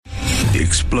the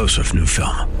explosive new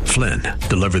film, Flynn,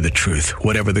 deliver the truth,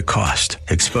 whatever the cost,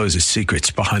 exposes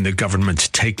secrets behind the government's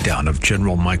takedown of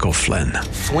General Michael Flynn.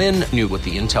 Flynn knew what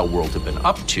the intel world had been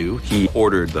up to. He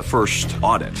ordered the first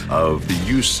audit of the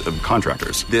use of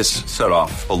contractors. This set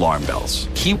off alarm bells.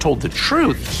 He told the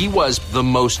truth. He was the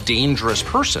most dangerous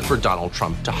person for Donald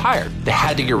Trump to hire. They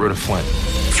had to get rid of Flynn.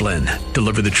 Flynn,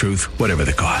 deliver the truth, whatever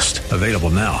the cost. Available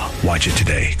now. Watch it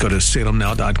today. Go to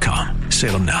salemnow.com.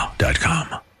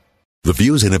 salemnow.com. The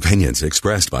views and opinions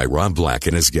expressed by Rob Black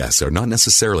and his guests are not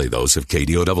necessarily those of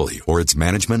KDOW or its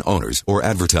management, owners, or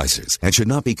advertisers and should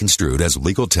not be construed as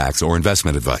legal, tax, or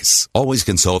investment advice. Always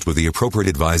consult with the appropriate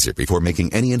advisor before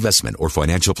making any investment or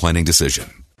financial planning decision.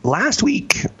 Last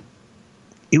week,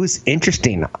 it was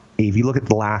interesting if you look at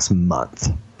the last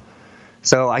month.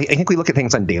 So I think we look at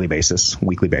things on a daily basis,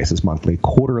 weekly basis, monthly,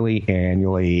 quarterly,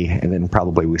 annually, and then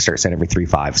probably we start saying every 3,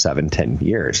 5, 7, 10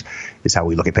 years is how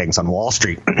we look at things on Wall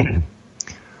Street.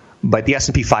 But the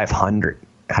S&P 500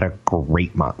 had a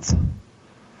great month.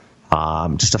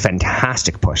 Just a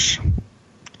fantastic push,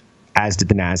 as did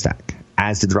the NASDAQ,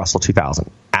 as did the Russell 2000,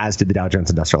 as did the Dow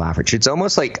Jones Industrial Average. It's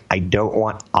almost like I don't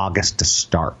want August to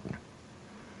start.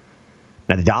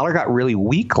 Now, the dollar got really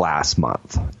weak last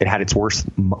month. It had its worst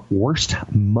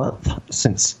month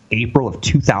since April of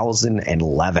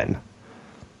 2011.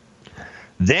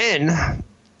 Then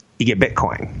you get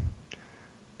Bitcoin.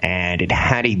 And it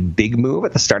had a big move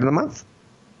at the start of the month.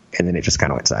 And then it just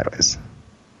kind of went sideways.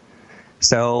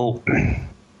 So when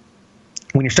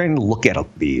you're starting to look at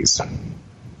these,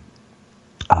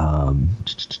 when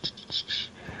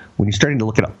you're starting to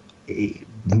look at,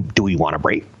 do we want a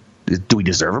break? Do we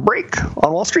deserve a break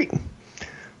on Wall Street?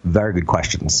 Very good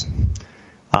questions.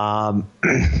 One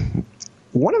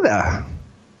of the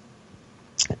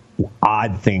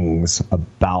odd things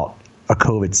about a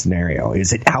COVID scenario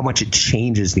is how much it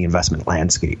changes the investment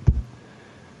landscape.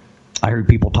 I heard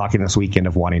people talking this weekend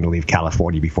of wanting to leave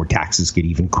California before taxes get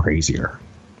even crazier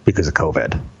because of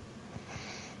COVID.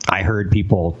 I heard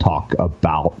people talk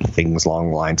about things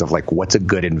along the lines of like, what's a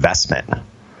good investment?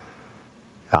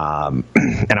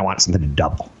 And I want something to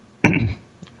double. I'm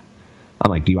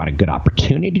like, do you want a good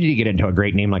opportunity to get into a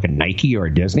great name like a Nike or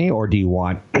a Disney, or do you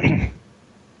want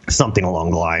something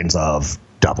along the lines of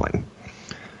doubling?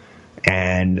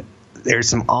 And there's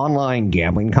some online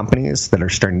gambling companies that are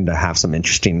starting to have some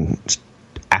interesting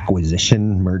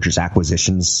mergers,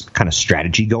 acquisitions kind of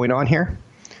strategy going on here.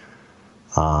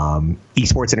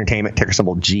 Esports Entertainment, ticker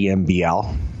symbol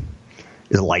GMBL,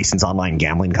 is a licensed online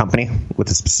gambling company with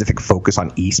a specific focus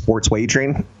on esports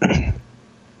wagering.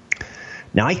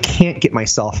 Now, I can't get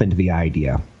myself into the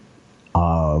idea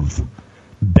of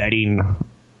betting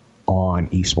on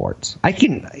esports. I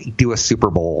can do a Super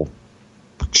Bowl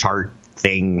chart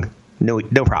thing, no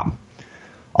problem.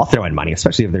 I'll throw in money,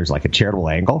 especially if there's like a charitable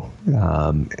angle,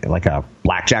 like a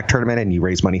blackjack tournament and you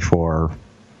raise money for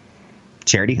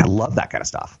charity. I love that kind of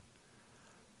stuff.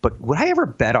 But would I ever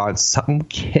bet on some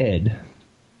kid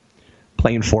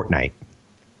playing Fortnite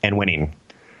and winning,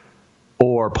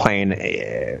 or playing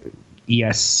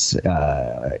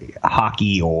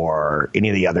hockey or any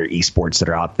of the other esports that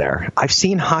are out there? I've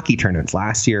seen hockey tournaments.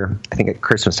 Last year, I think at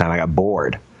Christmas time, I got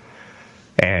bored.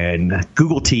 And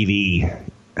Google TV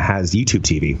has YouTube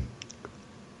TV.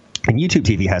 And YouTube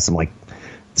TV has some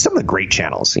of the great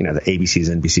channels, the ABCs,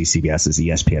 NBCs, CBSs,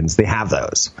 ESPNs. They have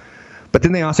those. But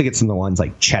then they also get some of the ones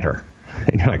like Cheddar.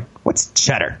 And you're like, what's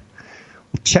Cheddar?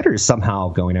 Well, Cheddar is somehow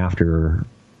going after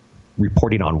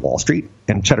reporting on Wall Street,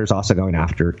 and Cheddar's also going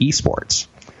after esports.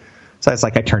 So it's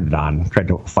like I turned it on, tried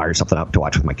to fire something up to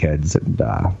watch with my kids, and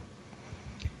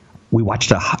we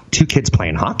watched two kids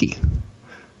playing hockey.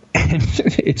 And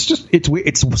it's weird.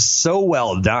 It's so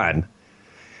well done.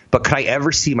 But could I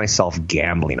ever see myself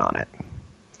gambling on it?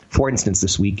 For instance,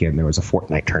 this weekend there was a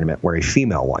Fortnite tournament where a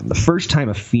female won. The first time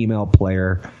a female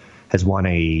player has won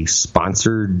a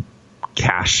sponsored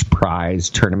cash prize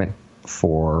tournament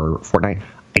for Fortnite.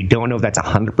 I don't know if that's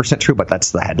 100% true, but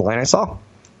that's the headline I saw.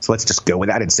 So let's just go with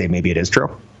that and say maybe it is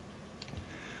true.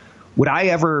 Would I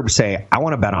ever say, I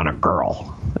want to bet on a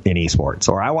girl in esports,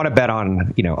 or I want to bet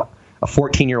on, a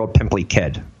 14-year-old pimply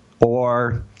kid,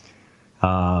 or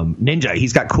Ninja,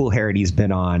 he's got cool hair and he's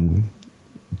been on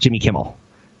Jimmy Kimmel.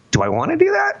 Do I want to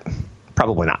do that?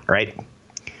 Probably not, right?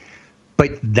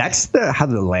 But that's how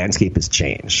the landscape has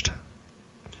changed.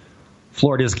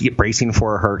 Florida's bracing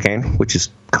for a hurricane, which is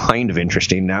kind of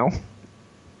interesting now.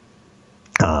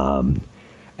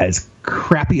 As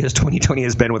crappy as 2020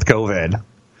 has been with COVID,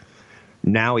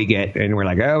 now we're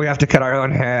like, oh, we have to cut our own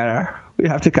hair. We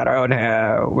have to cut our own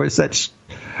hair. We're such,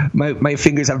 my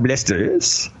fingers have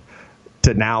blisters.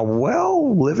 to now,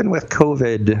 well, living with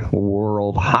COVID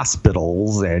world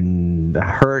hospitals and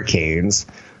hurricanes,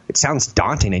 it sounds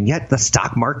daunting, and yet the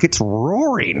stock market's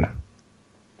roaring,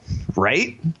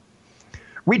 right?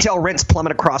 Retail rents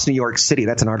plummet across New York City.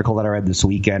 That's an article that I read this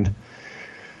weekend.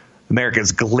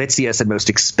 America's glitziest and most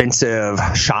expensive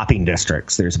shopping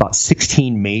districts. There's about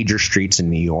 16 major streets in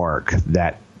New York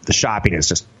that the shopping is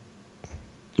just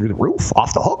through the roof,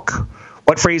 off the hook.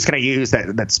 What phrase can I use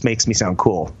that makes me sound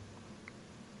cool?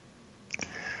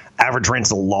 Average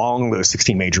rents along those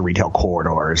 16 major retail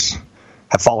corridors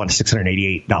have fallen to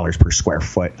 $688 per square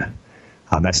foot.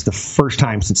 That's the first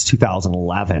time since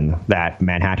 2011 that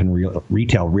Manhattan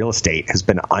retail real estate has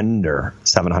been under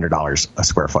 $700 a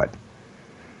square foot.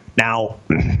 Now,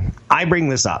 I bring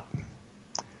this up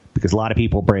because a lot of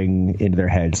people bring into their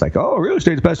heads like, oh, real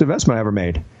estate's the best investment I ever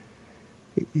made.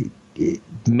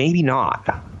 Maybe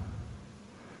not.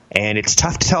 And it's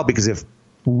tough to tell because if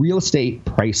real estate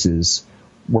prices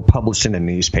were published in a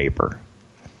newspaper,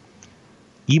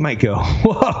 you might go,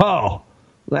 whoa,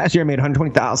 last year I made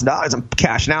 $120,000. I'm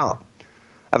cashing out.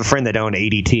 I have a friend that owned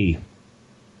ADT,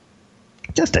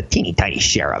 just a teeny tiny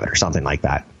share of it or something like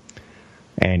that.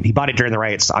 And he bought it during the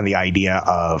riots on the idea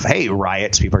of, hey,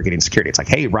 riots, people are getting security. It's like,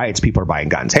 hey, riots, people are buying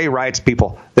guns. Hey, riots,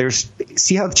 people.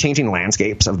 See how the changing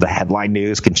landscapes of the headline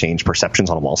news can change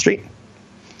perceptions on Wall Street?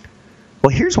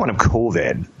 Well, here's one of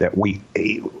COVID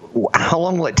how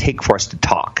long will it take for us to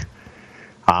talk?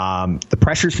 The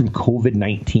pressures from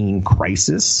COVID-19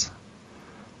 crisis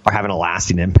are having a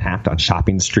lasting impact on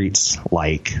shopping streets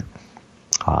like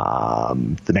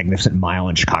the Magnificent Mile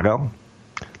in Chicago,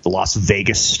 the Las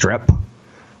Vegas Strip,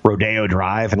 Rodeo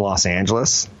Drive in Los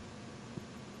Angeles.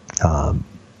 I'm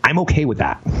okay with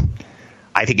that.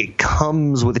 I think it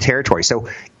comes with the territory. So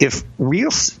if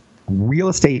real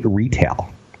estate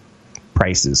retail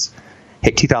prices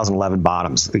hit 2011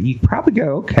 bottoms, you probably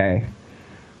go, okay,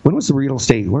 when was the real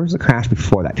estate, where was the crash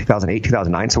before that? 2008,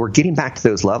 2009. So we're getting back to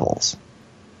those levels.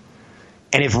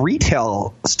 And if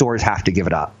retail stores have to give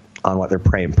it up on what they're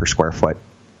paying per square foot,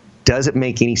 does it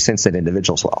make any sense that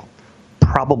individuals will?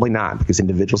 Probably not, because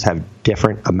individuals have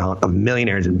different amount of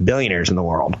millionaires and billionaires in the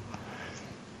world.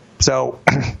 So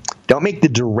don't make the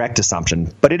direct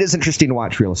assumption, but it is interesting to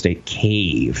watch real estate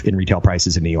cave in retail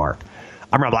prices in New York.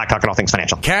 I'm Rob Black, talking all things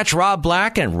financial. Catch Rob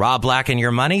Black and Rob Black and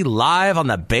Your Money live on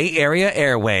the Bay Area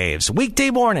airwaves, weekday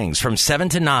mornings from 7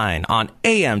 to 9 on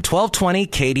AM 1220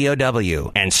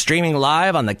 KDOW and streaming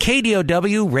live on the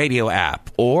KDOW radio app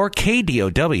or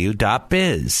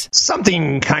KDOW.biz.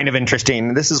 Something kind of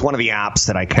interesting. This is one of the apps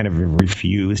that I kind of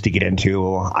refuse to get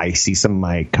into. I see some of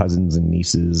my cousins and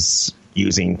nieces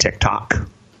using TikTok.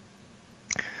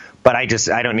 But I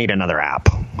don't need another app.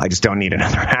 I just don't need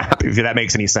another app, if that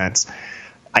makes any sense.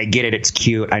 I get it. It's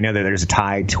cute. I know that there's a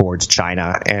tie towards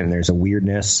China, and there's a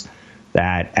weirdness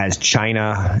that as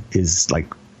China is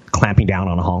like clamping down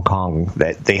on Hong Kong,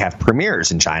 that they have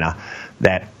premiers in China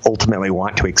that ultimately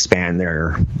want to expand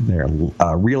their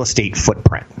real estate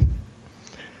footprint.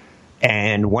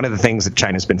 And one of the things that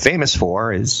China's been famous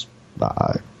for is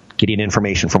getting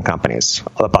information from companies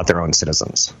about their own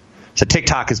citizens. So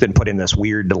TikTok has been put in this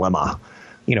weird dilemma.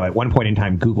 You know, at one point in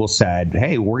time, Google said,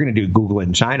 hey, we're going to do Google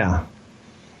in China.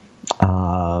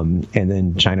 And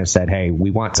then China said, hey,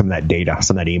 we want some of that data,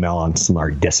 some of that email on some of our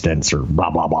distance or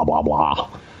blah, blah, blah, blah, blah.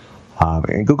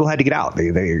 And Google had to get out.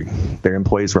 Their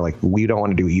employees were like, we don't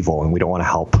want to do evil, and we don't want to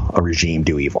help a regime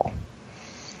do evil.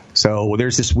 So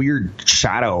there's this weird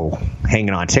shadow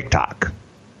hanging on TikTok.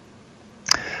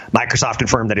 Microsoft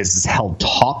confirmed that it has held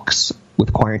talks with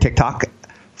acquiring TikTok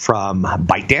from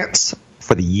ByteDance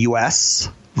for the U.S.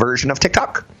 version of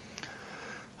TikTok.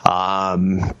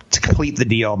 To complete the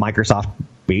deal, Microsoft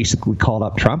basically called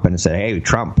up Trump and said, hey,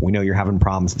 Trump, we know you're having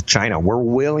problems with China. We're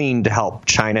willing to help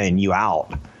China and you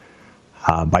out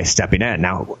by stepping in.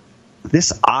 Now,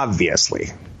 this obviously,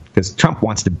 because Trump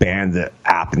wants to ban the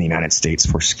app in the United States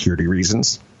for security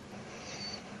reasons.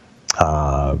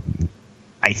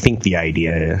 I think the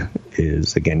idea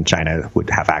is, again, China would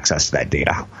have access to that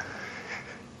data.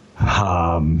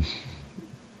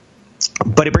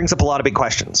 But it brings up a lot of big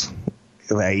questions.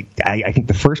 I think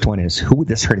the first one is, who would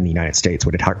this hurt in the United States?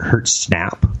 Would it hurt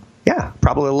Snap? Yeah,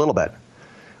 probably a little bit.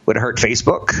 Would it hurt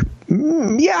Facebook?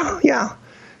 Yeah.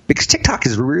 Because TikTok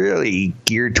is really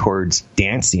geared towards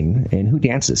dancing, and who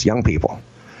dances? Young people.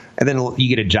 And then you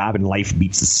get a job and life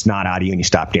beats the snot out of you and you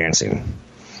stop dancing.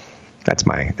 That's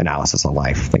my analysis on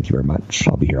life. Thank you very much.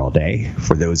 I'll be here all day.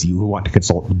 For those of you who want to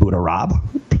consult Buddha Rob,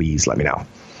 please let me know.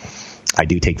 I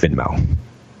do take Venmo.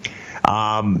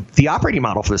 The operating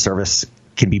model for the service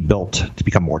can be built to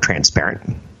become more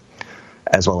transparent.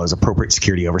 as well as appropriate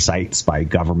security oversights by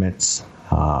governments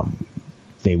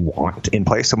they want in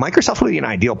place. So Microsoft would be an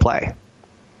ideal play.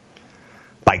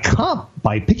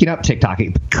 By picking up TikTok,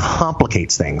 it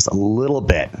complicates things a little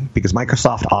bit because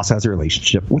Microsoft also has a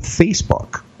relationship with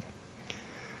Facebook.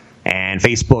 And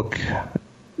Facebook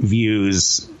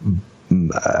views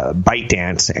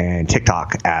ByteDance and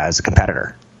TikTok as a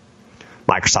competitor.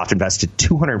 Microsoft invested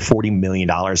 $240 million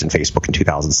in Facebook in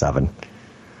 2007.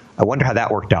 I wonder how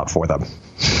that worked out for them.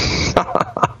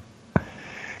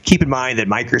 Keep in mind that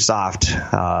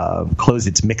Microsoft closed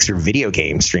its Mixer video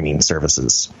game streaming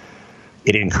services.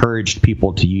 It encouraged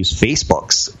people to use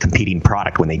Facebook's competing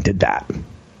product when they did that.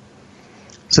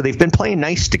 So they've been playing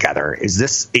nice together. Is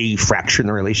this a fracture in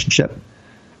the relationship?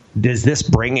 Does this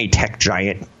bring a tech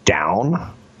giant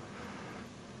down?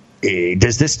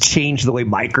 Does this change the way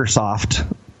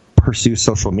Microsoft pursues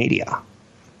social media?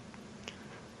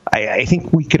 I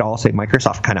think we could all say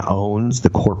Microsoft kind of owns the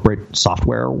corporate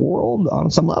software world on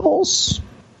some levels,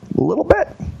 a little bit.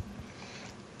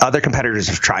 Other competitors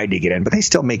have tried to get in, but they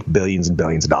still make billions and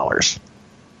billions of dollars.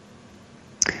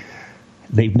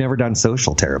 They've never done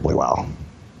social terribly well.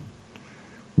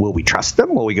 Will we trust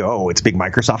them? Will we go, oh, it's a big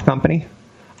Microsoft company?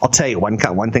 I'll tell you one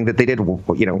thing that they did,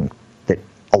 that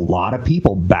a lot of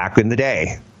people back in the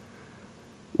day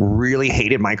really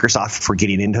hated Microsoft for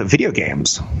getting into video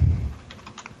games.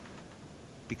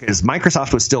 Because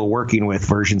Microsoft was still working with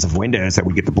versions of Windows that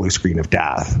would get the blue screen of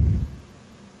death.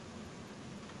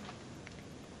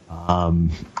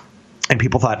 And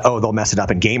people thought, oh, they'll mess it up.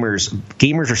 And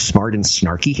gamers are smart and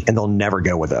snarky, and they'll never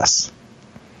go with us.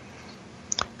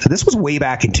 So this was way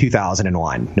back in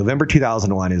 2001. November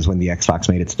 2001 is when the Xbox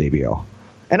made its debut.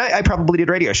 And I probably did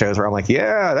radio shows where I'm like,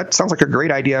 yeah, that sounds like a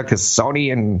great idea because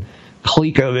Sony and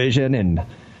ColecoVision and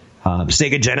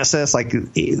Sega Genesis, like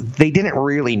they didn't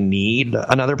really need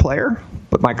another player,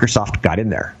 but Microsoft got in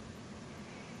there.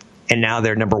 And now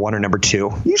they're number one or number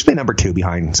two, usually number two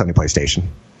behind Sony PlayStation.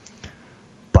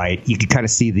 But you can kind of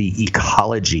see the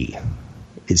ecology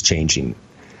is changing.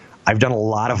 I've done a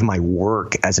lot of my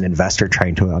work as an investor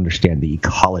trying to understand the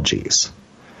ecologies,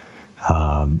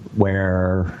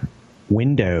 where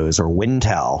Windows or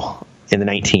Wintel in the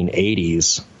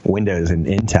 1980s, Windows and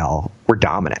Intel were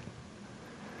dominant.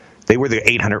 They were the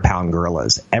 800-pound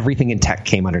gorillas. Everything in tech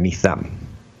came underneath them.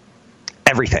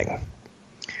 Everything.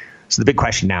 So the big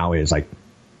question now is, like,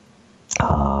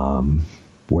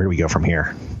 where do we go from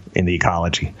here in the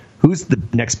ecology? Who's the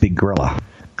next big gorilla?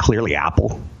 Clearly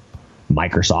Apple,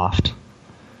 Microsoft,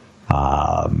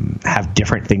 have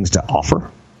different things to offer,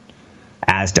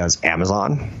 as does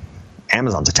Amazon.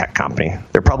 Amazon's a tech company.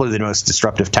 They're probably the most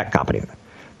disruptive tech company.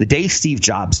 The day Steve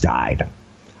Jobs died,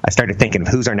 I started thinking,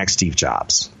 who's our next Steve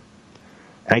Jobs?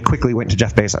 And I quickly went to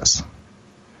Jeff Bezos.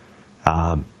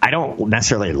 I don't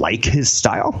necessarily like his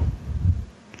style.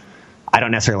 I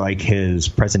don't necessarily like his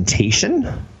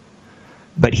presentation,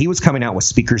 but he was coming out with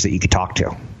speakers that you could talk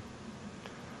to.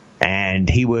 And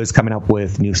he was coming up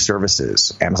with new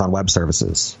services, Amazon Web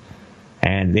Services.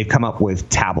 And they've come up with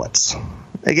tablets.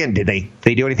 Again, did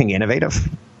they do anything innovative?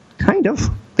 Kind of.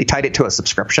 They tied it to a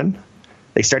subscription.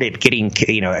 They started getting,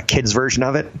 a kid's version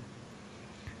of it.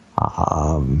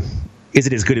 Is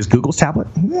it as good as Google's tablet?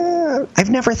 I've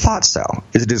never thought so.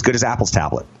 Is it as good as Apple's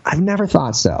tablet? I've never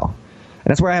thought so. And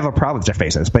that's where I have a problem with Jeff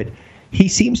Bezos. But he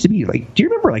seems to be like, do you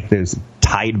remember like those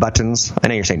Tide buttons? I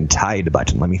know you're saying Tide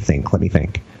button. Let me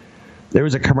think. There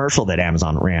was a commercial that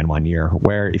Amazon ran one year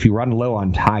where if you run low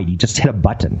on Tide, you just hit a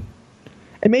button.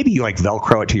 And maybe you like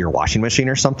Velcro it to your washing machine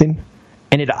or something,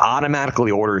 and it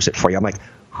automatically orders it for you. I'm like,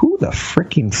 who the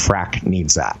freaking frack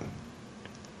needs that?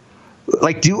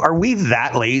 Like, are we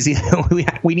that lazy?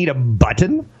 We need a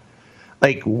button?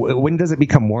 Like, when does it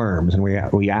become worms? And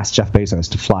we asked Jeff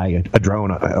Bezos to fly a drone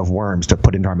of worms to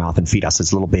put into our mouth and feed us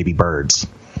as little baby birds.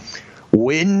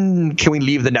 When can we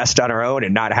leave the nest on our own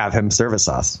and not have him service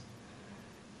us?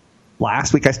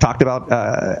 Last week I talked about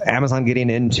Amazon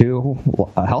getting into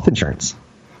health insurance.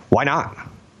 Why not?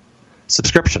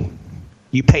 Subscription.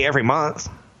 You pay every month.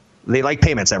 They like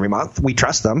payments every month. We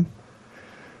trust them.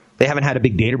 They haven't had a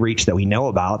big data breach that we know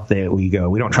about that we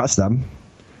don't trust them.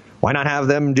 Why not have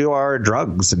them do our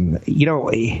drugs? And,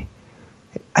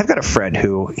 I've got a friend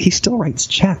he still writes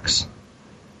checks.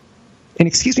 And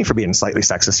excuse me for being slightly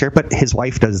sexist here, but his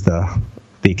wife does the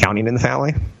accounting in the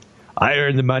family. I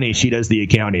earn the money. She does the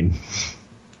accounting.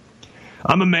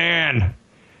 I'm a man.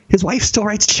 His wife still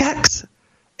writes checks.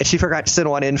 And she forgot to send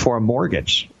one in for a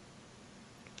mortgage.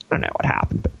 I don't know what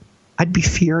happened, but I'd be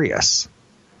furious.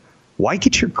 Why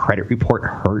get your credit report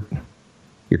hurt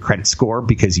your credit score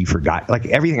because you forgot. Like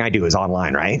everything I do is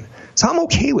online, right? So I'm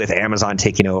okay with Amazon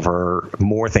taking over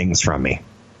more things from me.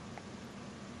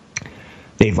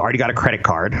 They've already got a credit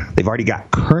card. They've already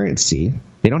got currency.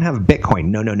 They don't have Bitcoin.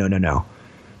 No.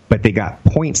 But they got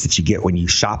points that you get when you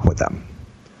shop with them.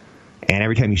 And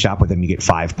every time you shop with them, you get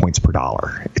 5 points per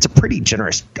dollar. It's a pretty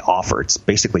generous offer. It's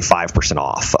basically 5%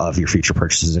 off of your future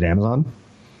purchases at Amazon.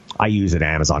 I use an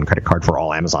Amazon credit card for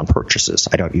all Amazon purchases.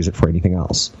 I don't use it for anything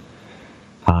else.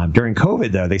 During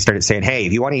COVID, though, they started saying, hey,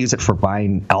 if you want to use it for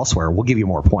buying elsewhere, we'll give you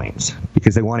more points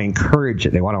because they want to encourage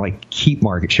it. They want to keep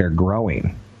market share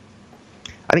growing.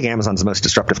 I think Amazon's the most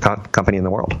disruptive company in the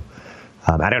world.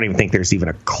 I don't even think there's even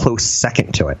a close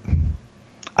second to it.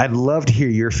 I'd love to hear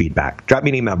your feedback. Drop me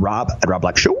an email,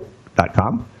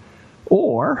 rob@robblackshow.com,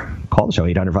 or call the show,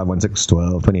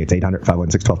 800-516-1220. It's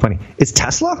 800-516-1220. Is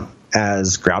Tesla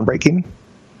as groundbreaking?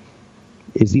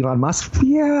 Is Elon Musk?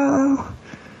 Yeah.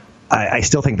 I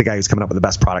still think the guy who's coming up with the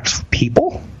best products for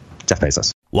people, Jeff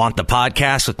Bezos. Want the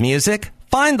podcast with music?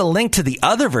 Find the link to the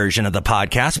other version of the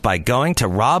podcast by going to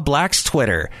Rob Black's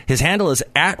Twitter. His handle is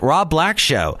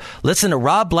 @RobBlackShow. Listen to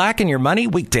Rob Black and Your Money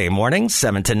weekday mornings,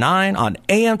 7 to 9 on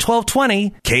AM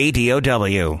 1220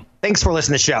 KDOW. Thanks for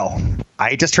listening to the show.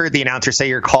 I just heard the announcer say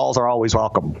your calls are always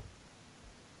welcome.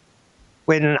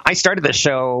 When I started this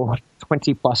show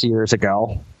 20 plus years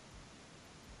ago,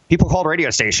 people called radio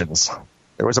stations.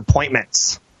 There was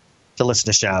appointments to listen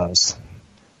to shows.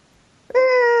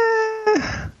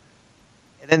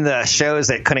 And then the shows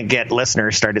that couldn't get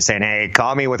listeners started saying, hey,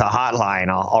 call me with a hotline.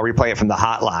 I'll replay it from the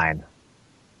hotline.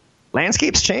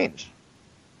 Landscapes change.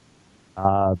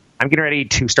 I'm getting ready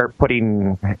to start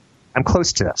I'm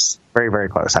close to this. Very, very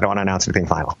close. I don't want to announce anything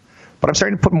final. But I'm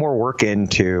starting to put more work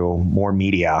into more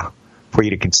media for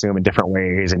you to consume in different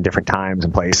ways and different times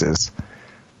and places.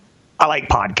 I like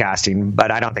podcasting, but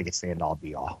I don't think it's the end-all,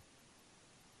 be-all.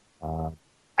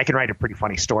 I can write a pretty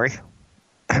funny story.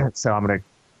 So I'm going to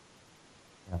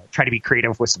try to be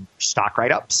creative with some stock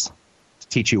write-ups to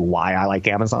teach you why I like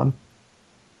Amazon.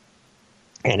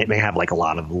 And it may have a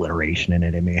lot of alliteration in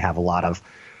it. It may have a lot of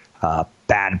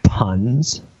bad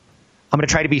puns. I'm going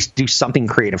to try to do something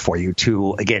creative for you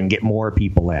to, again, get more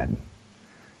people in.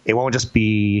 It won't just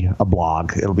be a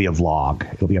blog. It'll be a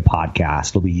vlog. It'll be a podcast.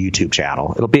 It'll be a YouTube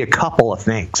channel. It'll be a couple of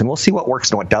things, and we'll see what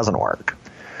works and what doesn't work.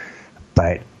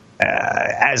 But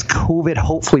as COVID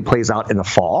hopefully plays out in the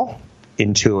fall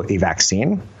into a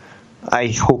vaccine, I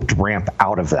hope to ramp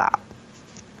out of that.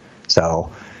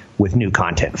 So with new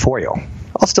content for you.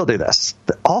 I'll still do this.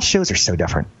 All shows are so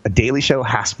different. A daily show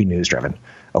has to be news-driven.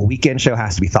 A weekend show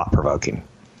has to be thought-provoking,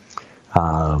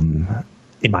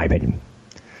 in my opinion.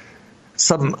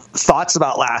 Some thoughts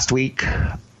about last week.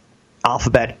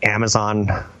 Alphabet, Amazon,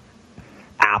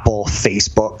 Apple,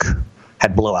 Facebook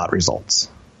had blowout results.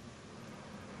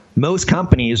 Most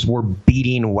companies were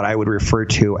beating what I would refer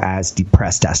to as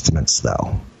depressed estimates,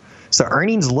 though. So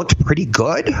earnings looked pretty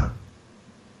good.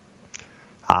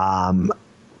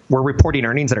 We're reporting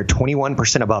earnings that are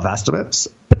 21% above estimates,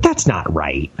 but that's not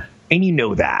right. And you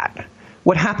know that.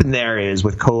 What happened there is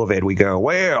with COVID, we go,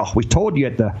 well, we told you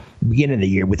at the beginning of the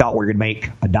year we thought we were going to make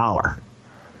 $1.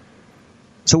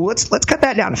 So let's cut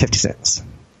that down to 50 cents.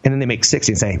 And then they make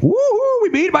 60 and say, woo, we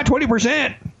beat it by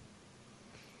 20%.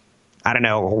 I don't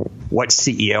know what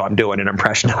CEO I'm doing an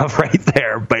impression of right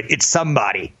there, but it's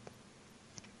somebody.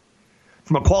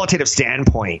 From a qualitative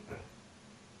standpoint,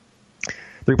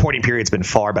 the reporting period's been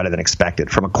far better than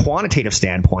expected. From a quantitative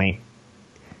standpoint,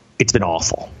 it's been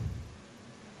awful.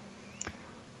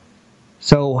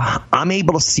 So I'm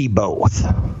able to see both.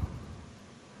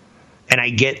 And I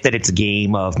get that it's a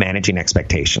game of managing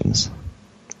expectations.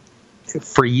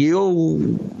 For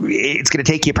you, it's going to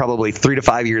take you probably 3 to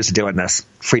 5 years of doing this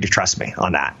for you to trust me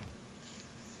on that.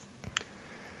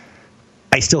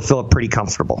 I still feel pretty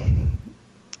comfortable.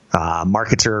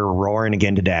 Markets are roaring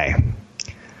again today.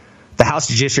 The House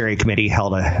Judiciary Committee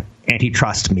held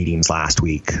antitrust meetings last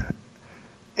week,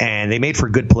 and they made for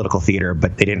good political theater,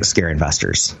 but they didn't scare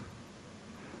investors.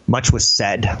 Much was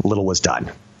said, little was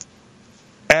done.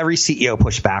 Every CEO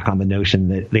pushed back on the notion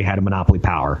that they had a monopoly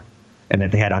power and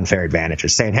that they had unfair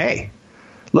advantages, saying, hey,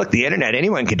 look, the internet,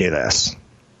 anyone could do this.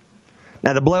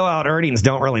 Now, the blowout earnings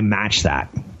don't really match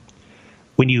that.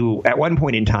 When you, at one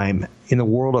point in time, in the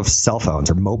world of cell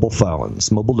phones or mobile phones,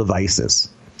 mobile devices,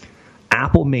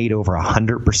 Apple made over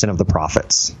 100% of the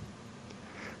profits.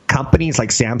 Companies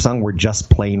like Samsung were just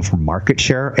playing for market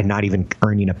share and not even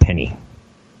earning a penny.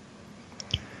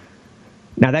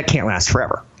 Now, that can't last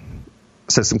forever.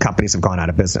 So some companies have gone out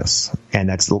of business. And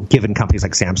that's given companies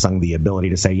like Samsung the ability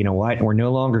to say, you know what, we're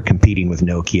no longer competing with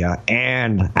Nokia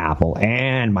and Apple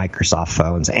and Microsoft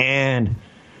phones and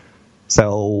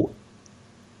So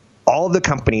all the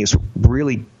companies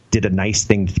really did a nice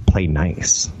thing to play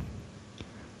nice.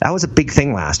 That was a big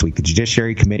thing last week, the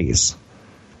judiciary committees.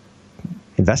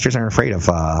 Investors aren't afraid of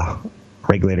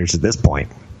regulators at this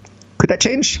point. Could that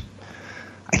change?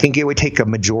 I think it would take a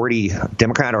majority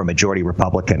Democrat or a majority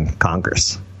Republican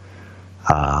Congress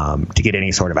to get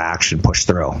any sort of action pushed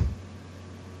through.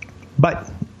 But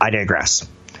I digress.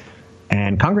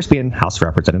 And Congress being House of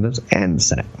Representatives and the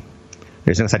Senate.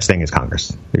 There's no such thing as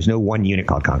Congress. There's no one unit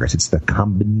called Congress. It's the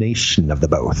combination of the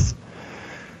both.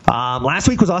 Last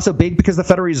week was also big because the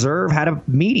Federal Reserve had a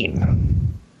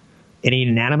meeting. In a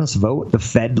unanimous vote, the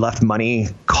Fed left money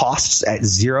costs at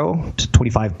 0 to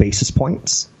 25 basis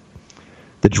points.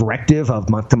 The directive of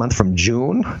month to month from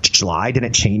June to July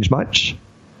didn't change much.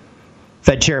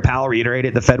 Fed Chair Powell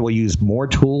reiterated the Fed will use more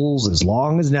tools as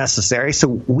long as necessary. So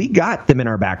we got them in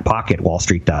our back pocket, Wall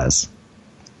Street does.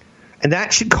 And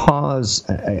that should cause,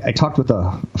 I talked with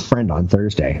a friend on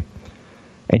Thursday,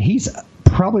 and he's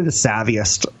probably the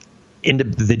savviest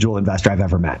individual investor I've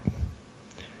ever met.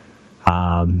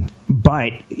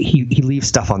 But he leaves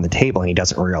stuff on the table and he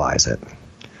doesn't realize it.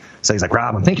 So he's like,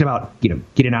 Rob, I'm thinking about,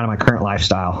 getting out of my current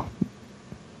lifestyle,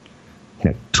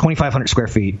 2,500 square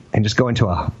feet and just go into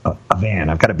a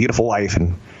van. I've got a beautiful wife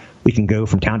and we can go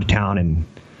from town to town and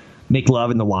make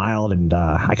love in the wild. And,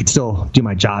 I could still do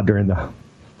my job during the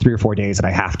 3 or 4 days that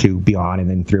I have to be on and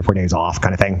then 3 or 4 days off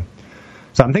kind of thing.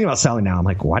 So I'm thinking about selling now. I'm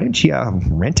like, why didn't you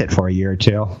rent it for a year or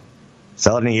two?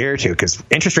 Sell it in a year or two because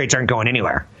interest rates aren't going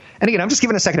anywhere. And again, I'm just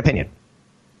giving a second opinion.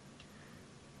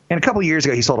 And a couple of years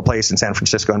ago, he sold a place in San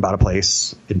Francisco and bought a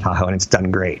place in Tahoe, and it's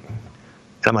done great.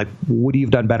 And I'm like, what do you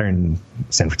have done better in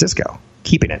San Francisco?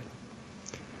 Keeping it.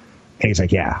 And he's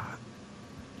like, yeah.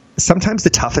 Sometimes the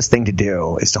toughest thing to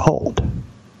do is to hold.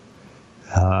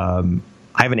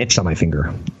 I have an itch on my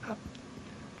finger.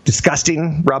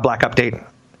 Disgusting Rob Black update.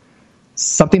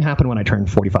 Something happened when I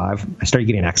turned 45. I started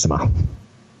getting eczema.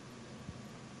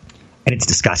 And it's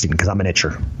disgusting because I'm an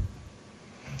itcher.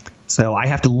 So I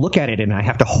have to look at it and I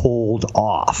have to hold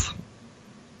off.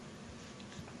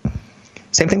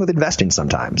 Same thing with investing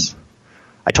sometimes.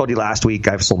 I told you last week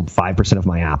I've sold 5% of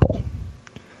my Apple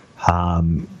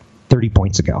 30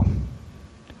 points ago.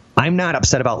 I'm not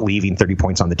upset about leaving 30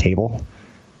 points on the table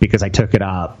because I took it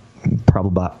up probably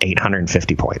about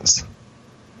 850 points.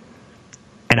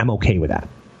 And I'm okay with that.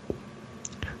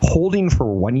 Holding for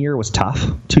 1 year was tough.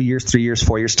 2 years, 3 years,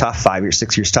 4 years tough. 5 years,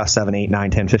 6 years tough. 7, 8,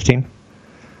 9, 10, 15.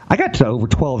 I got to over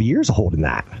 12 years of holding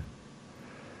that.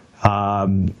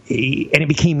 And it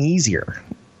became easier.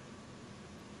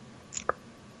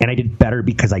 And I did better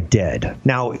because I did.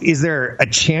 Now, is there a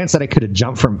chance that I could have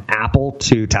jumped from Apple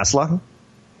to Tesla?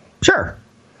 Sure.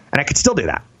 And I could still do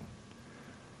that.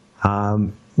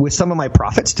 With some of my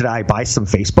profits, did I buy some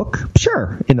Facebook?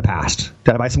 Sure, in the past.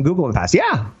 Did I buy some Google in the past?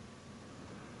 Yeah.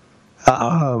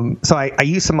 So I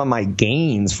used some of my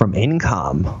gains from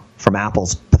income from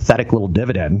Apple's pathetic little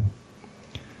dividend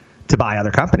to buy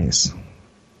other companies.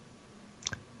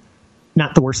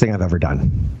 Not the worst thing I've ever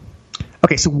done.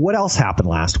 Okay, so what else happened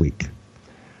last week?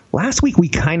 Last week we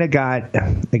kind of got,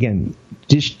 again,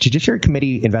 Judiciary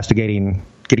Committee investigating,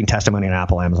 getting testimony on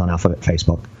Apple, Amazon, Alphabet,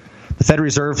 Facebook. The Federal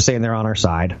Reserve saying they're on our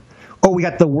side. Oh, we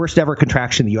got the worst ever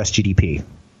contraction in the U.S. GDP.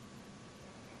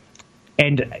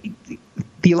 And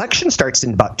the election starts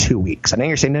in about 2 weeks. I know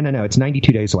you're saying, no, it's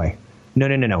 92 days away.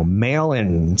 No.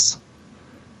 Mail-ins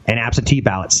and absentee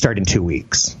ballots start in 2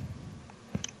 weeks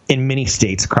in many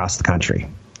states across the country.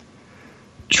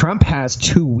 Trump has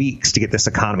 2 weeks to get this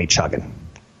economy chugging.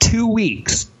 2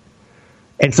 weeks.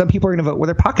 And some people are going to vote with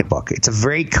their pocketbook. It's a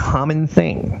very common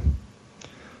thing.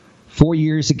 4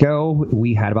 years ago,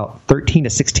 we had about 13 to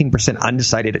 16%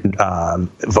 undecided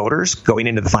voters going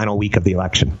into the final week of the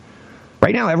election.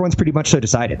 Right now, everyone's pretty much so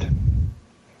decided.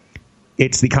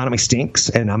 It's the economy stinks,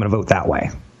 and I'm going to vote that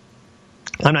way.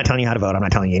 I'm not telling you how to vote. I'm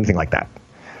not telling you anything like that.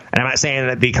 And I'm not saying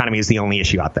that the economy is the only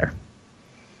issue out there.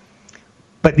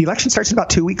 But the election starts in about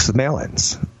 2 weeks with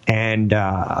mail-ins. And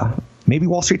maybe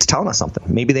Wall Street's telling us something.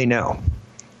 Maybe they know.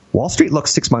 Wall Street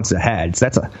looks 6 months ahead. So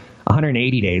that's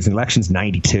 180 days, and the election's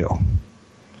 92.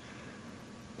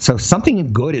 So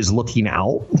something good is looking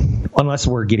out, unless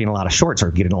we're getting a lot of shorts or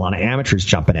getting a lot of amateurs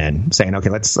jumping in, saying, okay,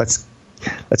 let's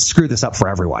screw this up for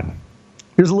everyone.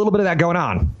 There's a little bit of that going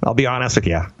on, I'll be honest with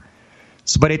you.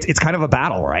 But it's kind of a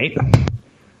battle, right?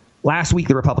 Last week,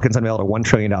 the Republicans unveiled a $1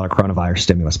 trillion coronavirus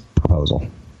stimulus proposal.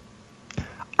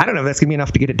 I don't know if that's going to be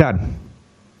enough to get it done.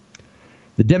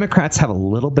 The Democrats have a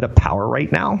little bit of power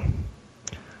right now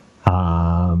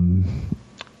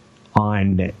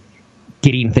on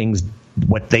getting things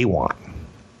what they want.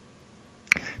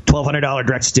 $1,200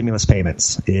 direct stimulus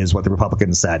payments is what the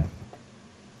Republicans said.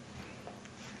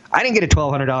 I didn't get a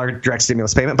 $1,200 direct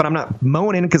stimulus payment, but I'm not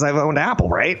moaning because I've owned Apple,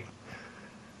 right?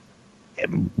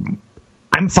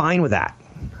 I'm fine with that.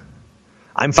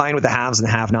 I'm fine with the haves and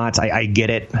the have-nots. I get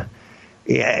it.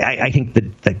 I think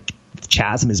the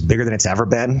chasm is bigger than it's ever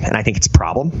been, and I think it's a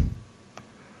problem.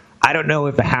 I don't know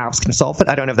if the haves can solve it.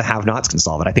 I don't know if the have-nots can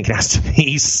solve it. I think it has to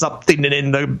be something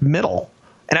in the middle.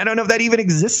 And I don't know if that even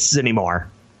exists anymore.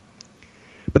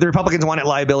 But the Republicans wanted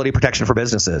liability protection for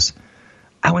businesses.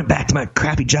 I went back to my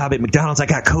crappy job at McDonald's. I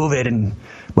got COVID, and,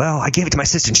 well, I gave it to my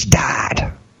sister, and she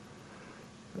died.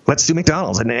 Let's do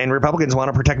McDonald's. And Republicans want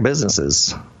to protect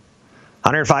businesses.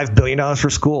 $105 billion for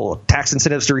school, tax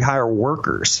incentives to rehire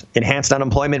workers, enhanced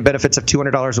unemployment benefits of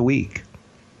 $200 a week.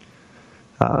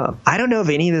 I don't know if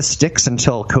any of this sticks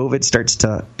until COVID starts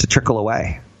to trickle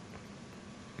away.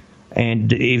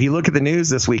 And if you look at the news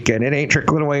this weekend, it ain't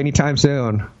trickling away anytime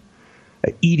soon.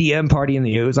 EDM party in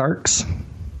the Ozarks.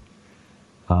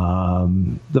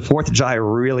 The 4th of July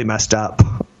really messed up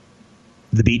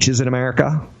the beaches in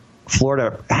America.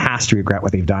 Florida has to regret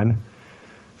what they've done.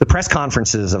 The press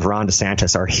conferences of Ron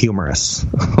DeSantis are humorous.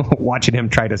 Watching him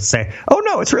try to say, oh,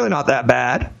 no, it's really not that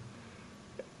bad.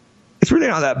 It's really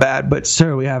not that bad. But,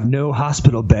 sir, we have no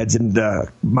hospital beds in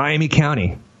Miami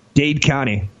County, Dade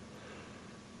County.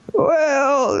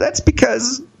 Well, that's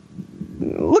because,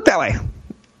 look that way.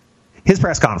 His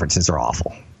press conferences are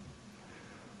awful.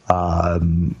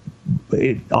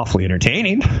 Awfully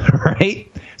entertaining,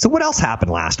 right? So what else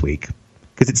happened last week?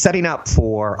 Because it's setting up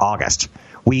for August.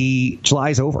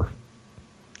 July's over.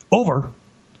 Over?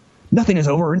 Nothing is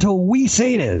over until we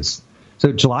say it is.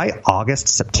 So July, August,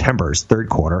 September is third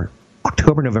quarter.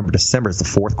 October, November, December is the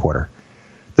fourth quarter.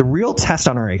 The real test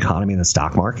on our economy in the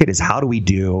stock market is how do we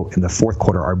do in the fourth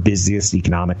quarter, our busiest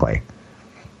economically.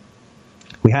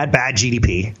 We had bad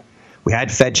GDP. We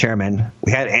had Fed chairman.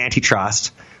 We had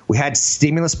antitrust. We had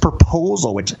stimulus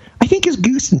proposal, which I think is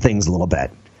goosing things a little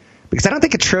bit. Because I don't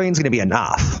think $1 trillion is going to be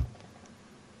enough.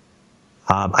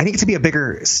 I think it's going to be a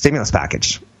bigger stimulus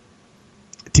package.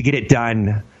 To get it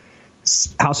done,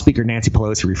 House Speaker Nancy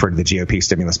Pelosi referred to the GOP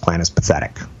stimulus plan as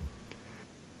pathetic.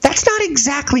 That's not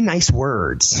exactly nice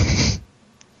words.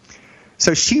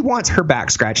 So she wants her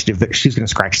back scratched if she's going to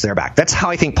scratch their back. That's how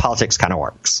I think politics kind of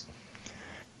works.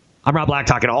 I'm Rob Black,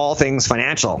 talking all things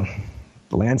financial.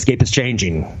 The landscape is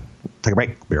changing. Take a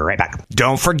break. We'll be right back.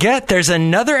 Don't forget, there's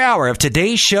another hour of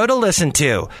today's show to listen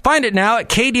to. Find it now at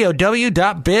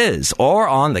KDOW.biz or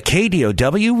on the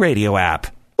KDOW radio app.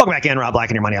 Welcome back in, Rob Black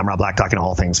and Your Money. I'm Rob Black, talking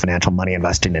all things financial, money,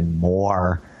 investing, and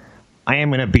more. I am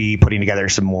going to be putting together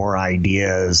some more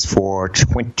ideas for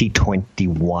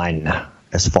 2021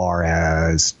 as far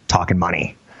as talking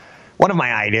money. One of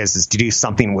my ideas is to do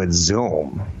something with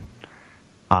Zoom.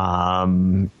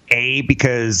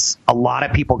 Because a lot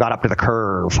of people got up to the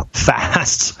curve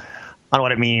fast on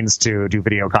what it means to do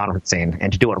video conferencing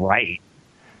and to do it right,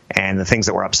 and the things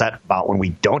that we're upset about when we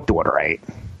don't do it right.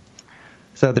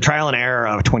 So the trial and error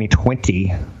of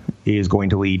 2020 is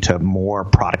going to lead to more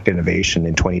product innovation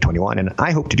in 2021, and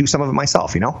I hope to do some of it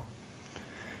myself, So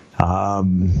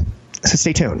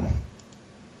stay tuned.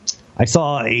 I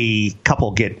saw a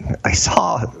couple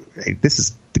this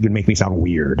is going to make me sound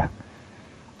weird.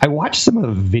 I watched some of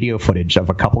the video footage of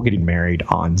a couple getting married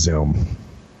on Zoom,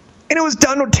 and it was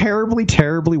done terribly,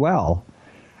 terribly well.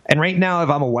 And right now, if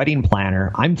I'm a wedding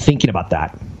planner, I'm thinking about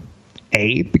that.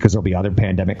 A, because there'll be other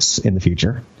pandemics in the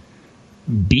future.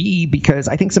 B, because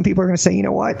I think some people are going to say, you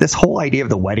know what, this whole idea of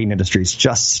the wedding industry is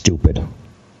just stupid.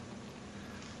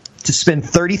 To spend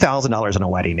 $30,000 on a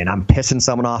wedding, and I'm pissing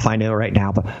someone off, I know right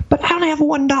now, but I only have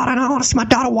one daughter, and I want to see my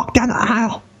daughter walk down the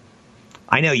aisle.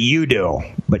 I know you do,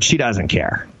 but she doesn't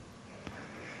care.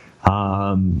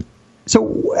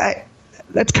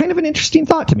 That's kind of an interesting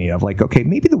thought to me of like, okay,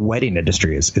 maybe the wedding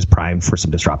industry is primed for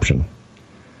some disruption.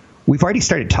 We've already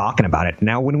started talking about it.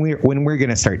 Now, when we're going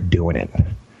to start doing it,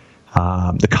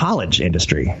 the college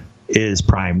industry is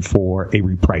primed for a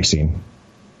repricing.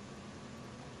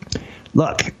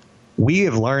 Look, we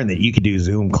have learned that you could do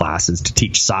Zoom classes to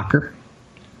teach soccer.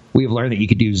 We have learned that you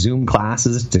could do Zoom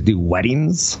classes to do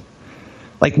weddings.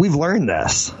 Like, we've learned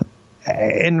this.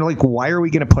 And, like, why are we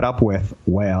going to put up with,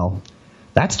 well,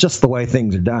 that's just the way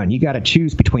things are done. You got to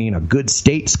choose between a good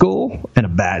state school and a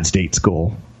bad state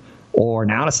school, or an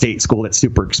out-of-state school that's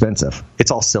super expensive. It's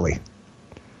all silly.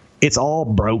 It's all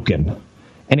broken.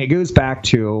 And it goes back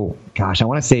to, gosh, I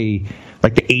want to say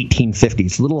like the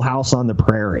 1850s, Little House on the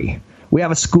Prairie. We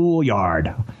have a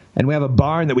schoolyard, and we have a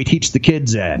barn that we teach the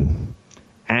kids in.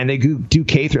 And they do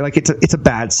K through. Like, it's a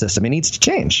bad system. It needs to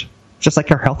change. Just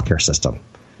like our healthcare system,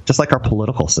 just like our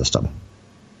political system.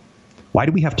 Why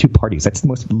do we have two parties? That's the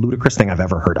most ludicrous thing I've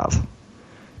ever heard of. Do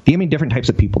you know how many different types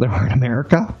of people there are in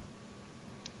America?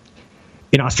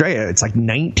 In Australia, it's like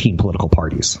 19 political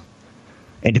parties.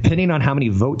 And depending on how many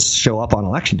votes show up on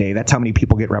election day, that's how many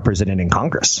people get represented in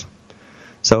Congress.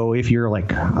 So if you're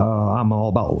like, I'm all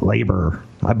about labor,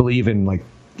 I believe in like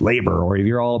labor, or if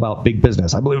you're all about big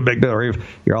business, I believe in big business, or if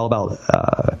you're all about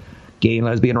gay and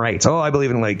lesbian rights, I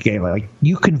believe in like gay, like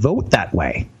you can vote that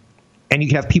way. And you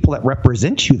can have people that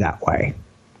represent you that way.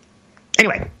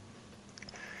 Anyway,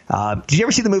 did you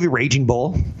ever see the movie Raging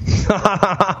Bull?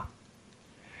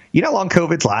 You know how long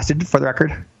COVID's lasted, for the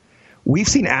record? We've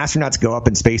seen astronauts go up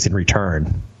in space and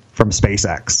return from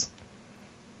SpaceX.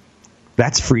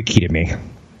 That's freaky to me.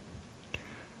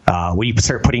 When you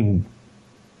start putting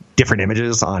different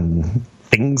images on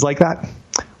things like that.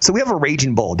 So we have a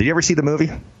Raging Bull. Did you ever see the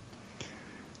movie?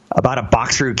 About a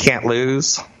boxer who can't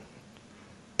lose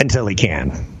until he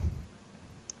can.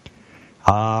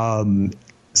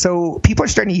 So people are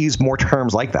starting to use more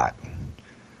terms like that.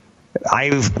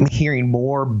 I've been hearing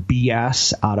more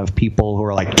BS out of people who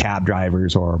are like cab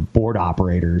drivers or board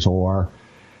operators or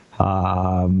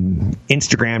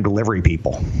Instagram delivery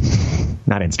people.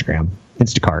 Not Instagram,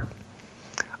 Instacart.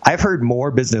 I've heard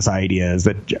more business ideas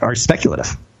that are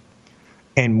speculative.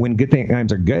 And when good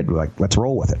times are good, we're like, let's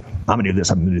roll with it. I'm going to do this,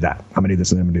 I'm going to do that. I'm going to do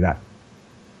this, and I'm going to do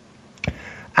that.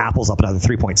 Apple's up another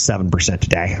 3.7%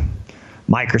 today.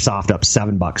 Microsoft up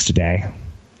 $7 today.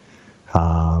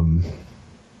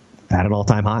 At an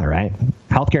all-time high, right?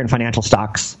 Healthcare and financial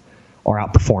stocks are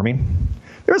outperforming.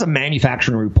 There was a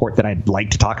manufacturing report that I'd like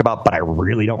to talk about, but I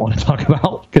really don't want to talk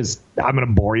about because I'm going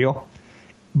to bore you.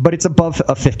 But it's above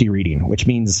a 50 reading, which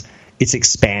means it's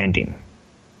expanding.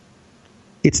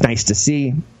 It's nice to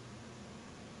see.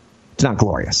 It's not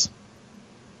glorious,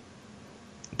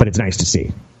 but it's nice to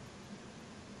see.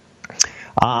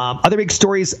 Other big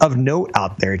stories of note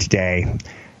out there today.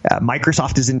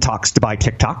 Microsoft is in talks to buy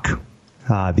TikTok.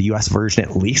 The U.S. version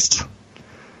at least.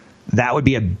 That would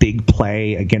be a big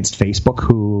play against Facebook,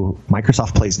 who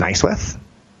Microsoft plays nice with.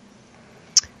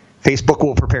 Facebook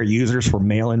will prepare users for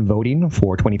mail-in voting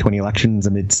for 2020 elections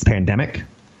amidst the pandemic.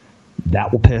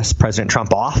 That will piss President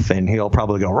Trump off, and he'll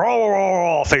probably go,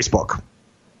 roll, Facebook.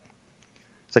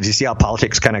 So do you see how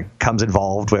politics kind of comes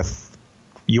involved with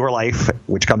your life,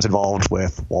 which comes involved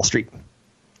with Wall Street?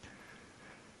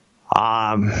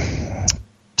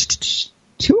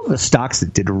 Two of the stocks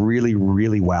that did really,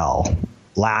 really well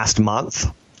last month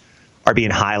are being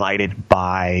highlighted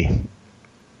by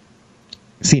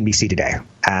CNBC today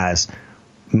as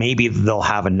maybe they'll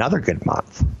have another good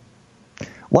month.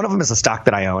 One of them is a stock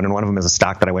that I own, and one of them is a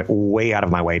stock that I went way out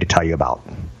of my way to tell you about.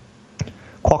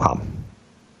 Qualcomm.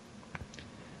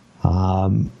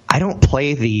 I don't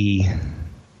play the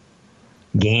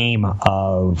game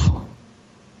of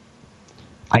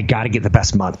I got to get the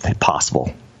best month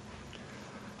possible.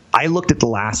 I looked at the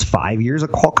last 5 years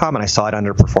of Qualcomm, and I saw it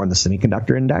underperform the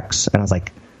semiconductor index. And I was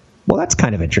like, well, that's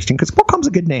kind of interesting because Qualcomm's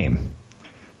a good name.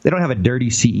 They don't have a dirty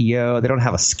CEO. They don't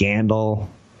have a scandal.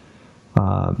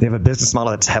 They have a business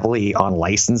model that's heavily on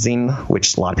licensing,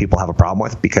 which a lot of people have a problem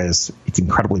with because it's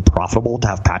incredibly profitable to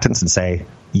have patents and say,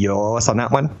 you owe us on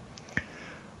that one.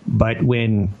 But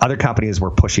when other companies were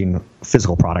pushing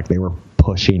physical product, they were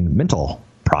pushing mental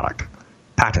product,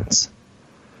 patents.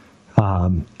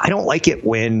 I don't like it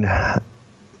when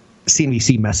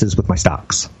CNBC messes with my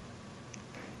stocks.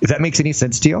 If that makes any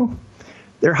sense to you,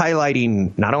 they're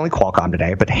highlighting not only Qualcomm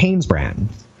today, but HanesBrands.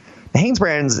 The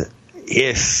HanesBrands,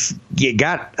 if you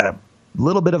got a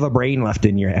little bit of a brain left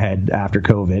in your head after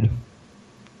COVID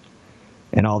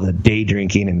and all the day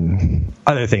drinking and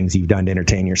other things you've done to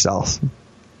entertain yourself,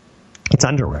 it's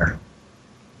underwear.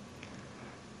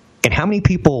 And how many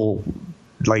people,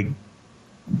 like,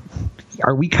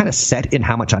 are we kind of set in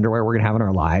how much underwear we're going to have in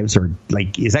our lives? Or,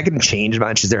 like, is that going to change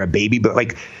much? Is there a baby? But,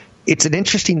 like, it's an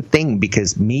interesting thing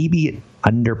because maybe it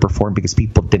underperformed because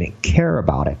people didn't care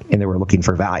about it and they were looking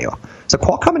for value. So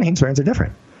Qualcomm and HanesBrands are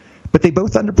different. But they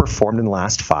both underperformed in the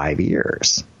last 5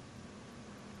 years.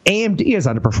 AMD has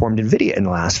underperformed NVIDIA in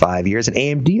the last 5 years, and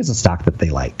AMD is a stock that they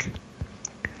like.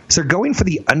 So they're going for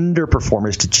the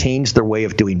underperformers to change their way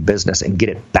of doing business and get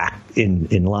it back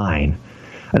in line.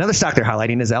 Another stock they're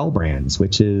highlighting is L Brands,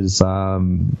 which is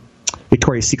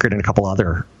Victoria's Secret and a couple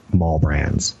other mall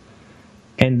brands.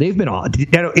 And they've been on.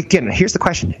 Again, here's the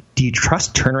question. Do you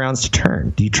trust turnarounds to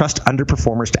turn? Do you trust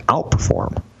underperformers to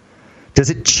outperform? Does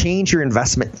it change your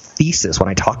investment thesis when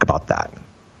I talk about that?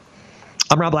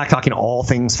 I'm Rob Black, talking all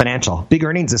things financial. Big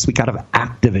earnings this week out of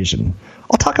Activision.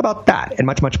 I'll talk about that and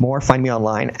much, much more. Find me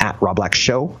online at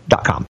robblackshow.com.